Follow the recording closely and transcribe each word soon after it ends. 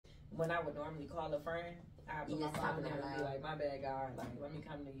when I would normally call a friend, I put my phone down and be like, my bad, God, like, let me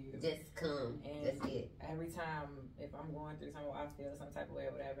come to you. Just come. And that's it. Every time, if I'm going through something where I feel some type of way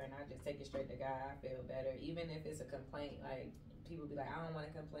or whatever, and I just take it straight to God, I feel better. Even if it's a complaint, like, people be like, I don't want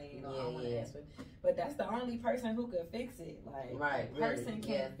to complain, or I don't want to ask for, but that's the only person who could fix it. Like, the person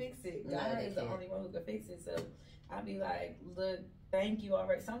can't fix it. God is the only one who could fix it. So I be like, look, thank you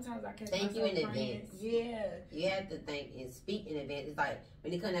already. Sometimes I catch myself in praying. Advance. Yeah. You have to thank and speak in advance. It's like,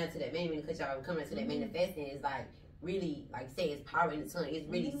 when it comes down to that, y'all come down to that manifesting, it's like, really, like, say it's power in the tongue. It's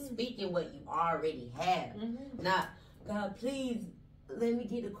really speaking what you already have. Not, God, please, let me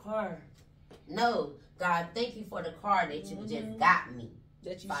get a car. No, God, thank you for the car that you just got me.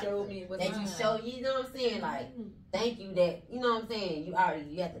 That you showed me was that mine. You showed, you know what I'm saying? Like, thank you that, you know what I'm saying? You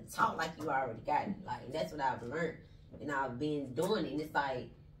have to talk like you already got it. Like, that's what I've learned. And I've been doing it. And it's like,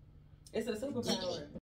 it's a superpower.